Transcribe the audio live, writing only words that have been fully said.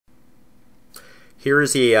Here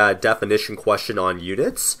is a definition question on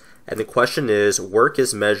units, and the question is, work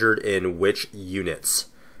is measured in which units?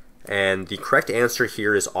 And the correct answer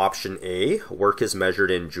here is option A, work is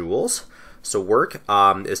measured in joules. So work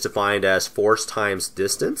is defined as force times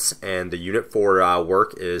distance, and the unit for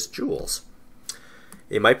work is joules.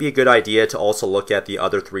 It might be a good idea to also look at the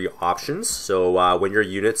other three options. So when your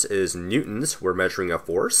units is newtons, we're measuring a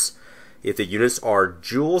force. If the units are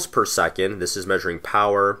joules per second, this is measuring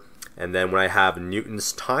power. And then when I have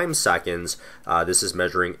newtons times seconds, this is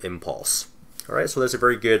measuring impulse. All right, so that's a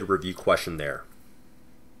very good review question there.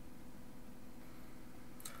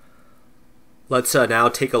 Let's now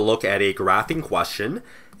take a look at a graphing question.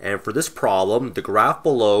 And for this problem, the graph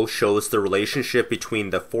below shows the relationship between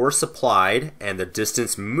the force applied and the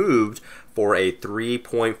distance moved for a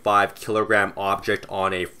 3.5 kilogram object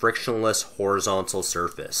on a frictionless horizontal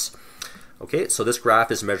surface. Okay, so this graph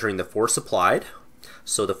is measuring the force applied.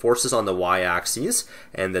 So the force is on the y-axis,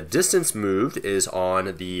 and the distance moved is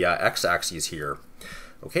on the x-axis here.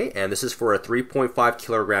 Okay, and this is for a 3.5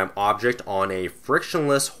 kilogram object on a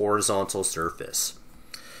frictionless horizontal surface.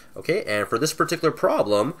 Okay, and for this particular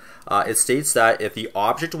problem, it states that if the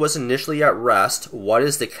object was initially at rest, what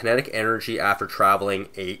is the kinetic energy after traveling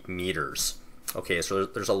 8 meters? Okay, so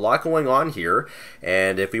there's a lot going on here,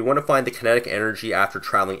 and if we want to find the kinetic energy after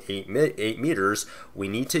traveling 8 meters, we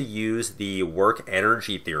need to use the work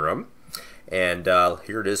energy theorem. And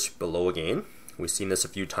here it is below again. We've seen this a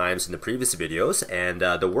few times in the previous videos, and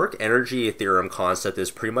the work energy theorem concept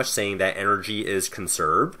is pretty much saying that energy is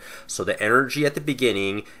conserved. So the energy at the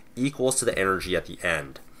beginning equals to the energy at the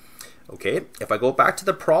end. Okay, if I go back to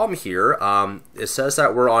the problem here, it says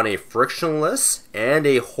that we're on a frictionless and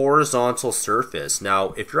a horizontal surface. Now,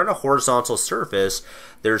 if you're on a horizontal surface,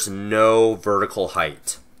 there's no vertical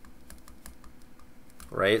height,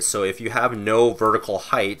 right? So if you have no vertical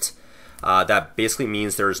height, that basically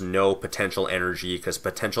means there's no potential energy, because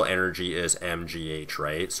potential energy is mgh,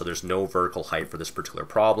 right? So there's no vertical height for this particular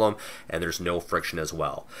problem, and there's no friction as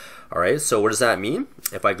well. All right, so what does that mean?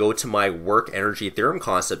 If I go to my work energy theorem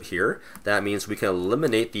concept here, that means we can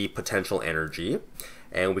eliminate the potential energy,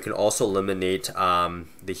 and we can also eliminate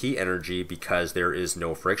the heat energy because there is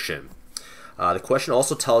no friction. The question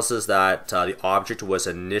also tells us that the object was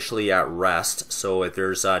initially at rest, so if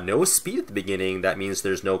there's no speed at the beginning, that means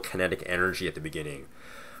there's no kinetic energy at the beginning.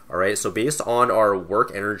 Alright, so based on our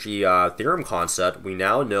work energy theorem concept, we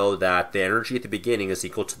now know that the energy at the beginning is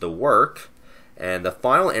equal to the work, and the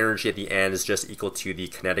final energy at the end is just equal to the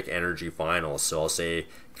kinetic energy final. So I'll say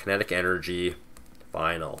kinetic energy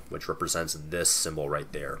final, which represents this symbol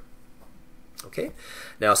right there. Okay,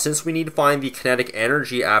 now since we need to find the kinetic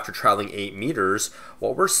energy after traveling 8 meters,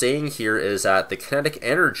 what we're saying here is that the kinetic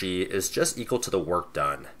energy is just equal to the work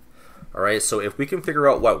done. Alright, so if we can figure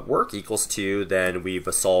out what work equals to, then we've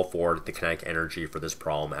solved for the kinetic energy for this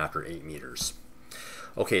problem after 8 meters.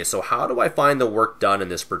 Okay, so how do I find the work done in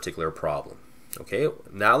this particular problem? Okay,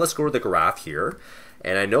 now let's go to the graph here,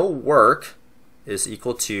 and I know work is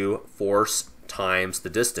equal to force times the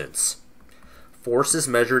distance. Force is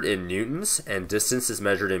measured in newtons and distance is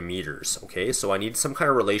measured in meters. Okay, so I need some kind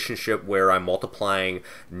of relationship where I'm multiplying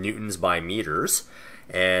newtons by meters.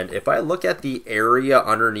 And if I look at the area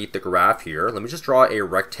underneath the graph here, let me just draw a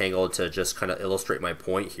rectangle to just kind of illustrate my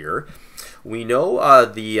point here. We know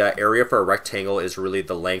the area for a rectangle is really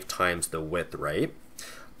the length times the width, right?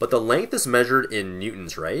 But the length is measured in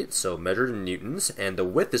newtons, right? So measured in newtons, and the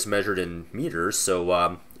width is measured in meters.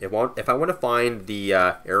 So if I want to find the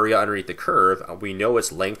area underneath the curve, we know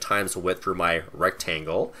it's length times width for my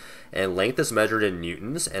rectangle. And length is measured in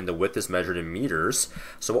newtons, and the width is measured in meters.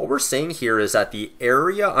 So what we're saying here is that the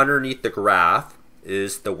area underneath the graph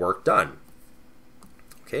is the work done.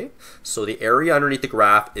 Okay, so the area underneath the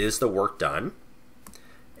graph is the work done.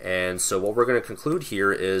 And so what we're going to conclude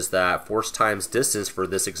here is that force times distance for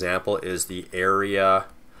this example is the area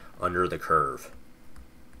under the curve.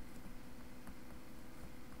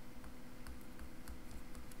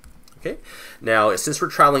 Okay, now since we're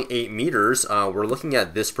traveling 8 meters, we're looking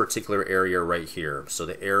at this particular area right here. So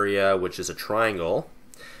the area, which is a triangle,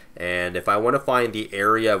 and if I want to find the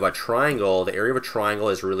area of a triangle, the area of a triangle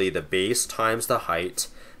is really the base times the height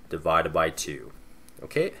divided by 2.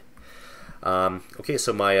 Okay. Okay,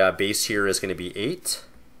 so my base here is going to be 8.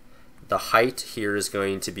 The height here is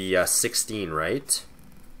going to be 16, right?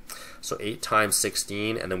 So 8 times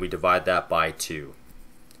 16, and then we divide that by 2.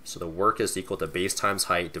 So the work is equal to base times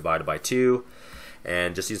height divided by 2.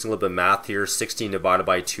 And just using a little bit of math here, 16 divided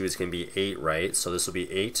by 2 is going to be 8, right? So this will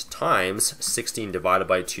be 8 times 16 divided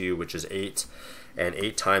by 2, which is 8. And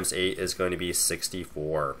 8 times 8 is going to be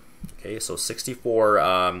 64. Okay, so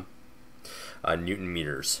 64 Newton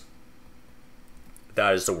meters.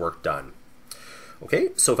 That is the work done. Okay,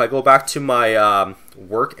 so if I go back to my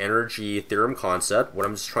work energy theorem concept, what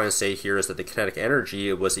I'm just trying to say here is that the kinetic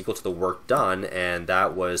energy was equal to the work done, and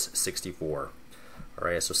that was 64. All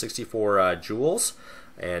right, so 64 joules,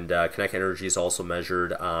 and kinetic energy is also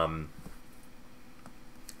measured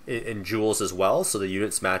in joules as well, so the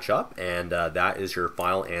units match up, and that is your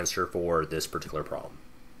final answer for this particular problem.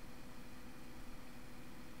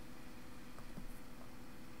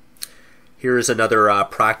 Here's another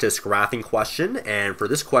practice graphing question, and for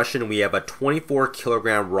this question we have a 24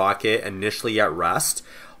 kilogram rocket initially at rest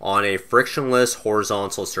on a frictionless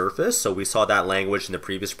horizontal surface. So we saw that language in the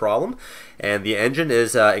previous problem, and the engine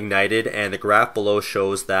is ignited, and the graph below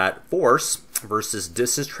shows that force versus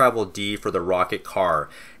distance traveled d for the rocket car,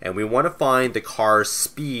 and we want to find the car's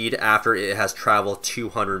speed after it has traveled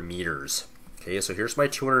 200 meters. Okay, so here's my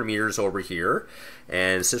 200 meters over here,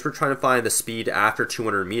 and since we're trying to find the speed after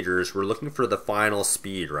 200 meters, we're looking for the final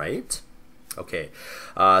speed, right? Okay,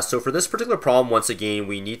 so for this particular problem, once again,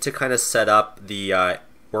 we need to kind of set up the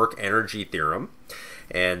work energy theorem,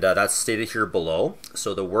 and that's stated here below.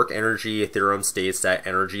 So the work energy theorem states that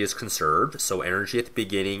energy is conserved, so energy at the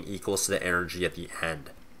beginning equals to the energy at the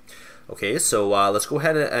end. Okay, so let's go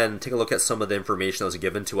ahead and take a look at some of the information that was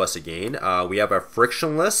given to us again. We have a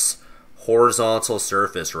frictionless horizontal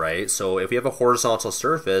surface, right? So if we have a horizontal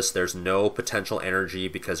surface, there's no potential energy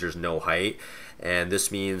because there's no height, and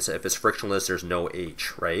this means if it's frictionless, there's no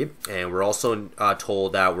H, right? And we're also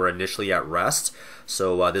told that we're initially at rest,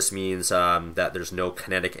 so this means that there's no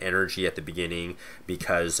kinetic energy at the beginning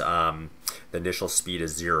because the initial speed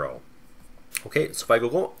is 0. Okay, so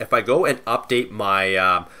if I go and update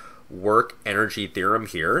my work energy theorem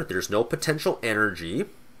here, there's no potential energy.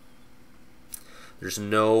 There's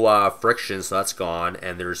no friction, so that's gone,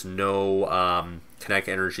 and there's no kinetic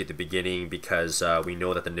energy at the beginning because we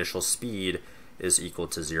know that the initial speed is equal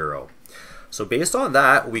to 0. So based on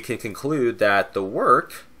that, we can conclude that the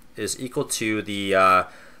work is equal to the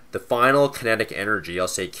final kinetic energy. I'll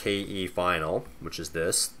say KE final, which is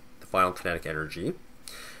this, the final kinetic energy.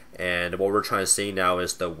 And what we're trying to say now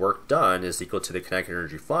is the work done is equal to the kinetic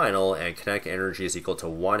energy final, and kinetic energy is equal to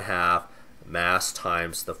 1/2 mass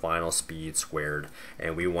times the final speed squared,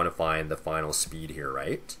 and we want to find the final speed here,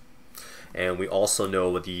 right? And we also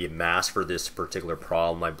know the mass for this particular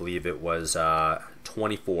problem, I believe it was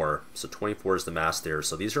 24, so 24 is the mass there.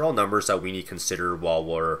 So these are all numbers that we need to consider while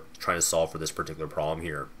we're trying to solve for this particular problem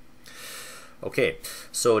here. Okay,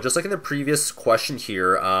 so just like in the previous question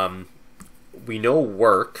here, we know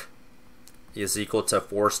work is equal to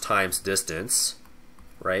force times distance,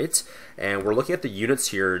 right? And we're looking at the units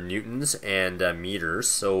here, newtons and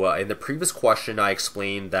meters. So in the previous question, I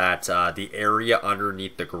explained that the area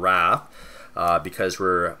underneath the graph, because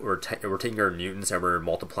we're taking our newtons and we're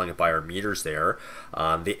multiplying it by our meters there,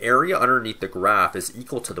 the area underneath the graph is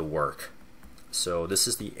equal to the work. So this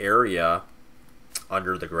is the area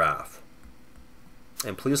under the graph.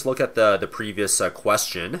 And please look at the previous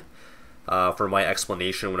question for my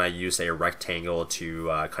explanation when I use a rectangle to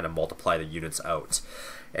kind of multiply the units out.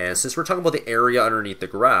 And since we're talking about the area underneath the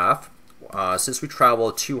graph, since we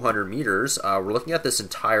travel 200 meters, we're looking at this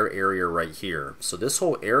entire area right here. So this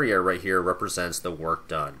whole area right here represents the work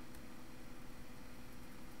done.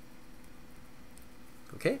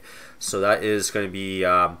 Okay, so that is going to be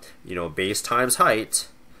base times height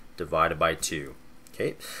divided by 2.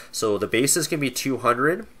 Okay, so the base is going to be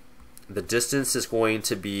 200. The distance is going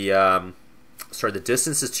to be the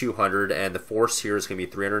distance is 200, and the force here is going to be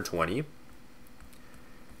 320.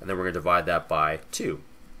 And then we're going to divide that by 2.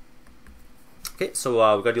 Okay,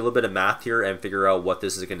 so we've got to do a little bit of math here and figure out what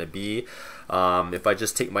this is going to be. If I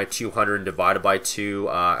just take my 200 and divide it by 2,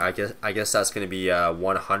 I guess that's going to be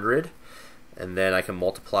 100. And then I can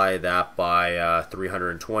multiply that by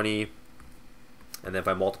 320. And then if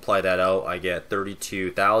I multiply that out, I get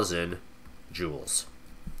 32,000 joules.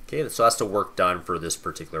 Okay, so that's the work done for this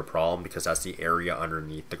particular problem because that's the area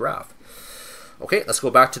underneath the graph. Okay, let's go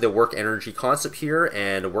back to the work energy concept here,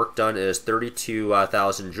 and work done is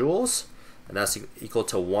 32,000 joules, and that's equal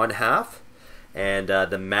to 1/2. And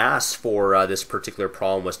the mass for this particular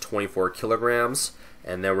problem was 24 kilograms,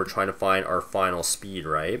 and then we're trying to find our final speed,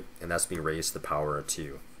 right? And that's being raised to the power of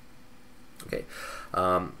 2. Okay,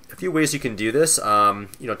 a few ways you can do this.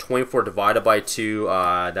 24 divided by 2,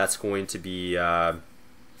 that's going to be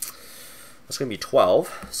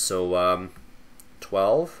 12. So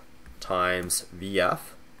 12 times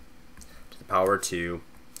VF to the power of 2,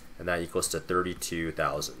 and that equals to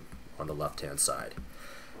 32,000 on the left-hand side.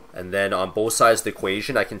 And then on both sides of the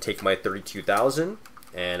equation, I can take my 32,000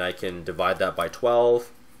 and I can divide that by 12,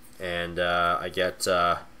 and I get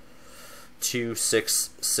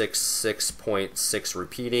 2666.6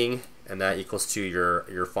 repeating, and that equals to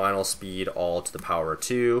your final speed all to the power of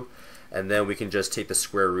 2, and then we can just take the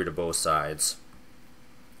square root of both sides.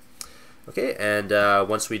 Okay, and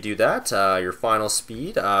once we do that, your final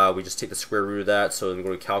speed, we just take the square root of that, so I'm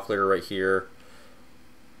going to calculator right here.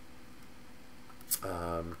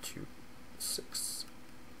 2, 6.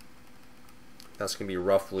 That's going to be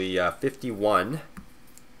roughly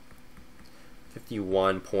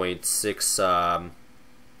 51.6,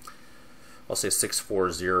 I'll say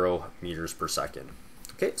 640 meters per second.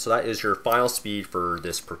 Okay, so that is your final speed for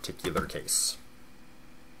this particular case.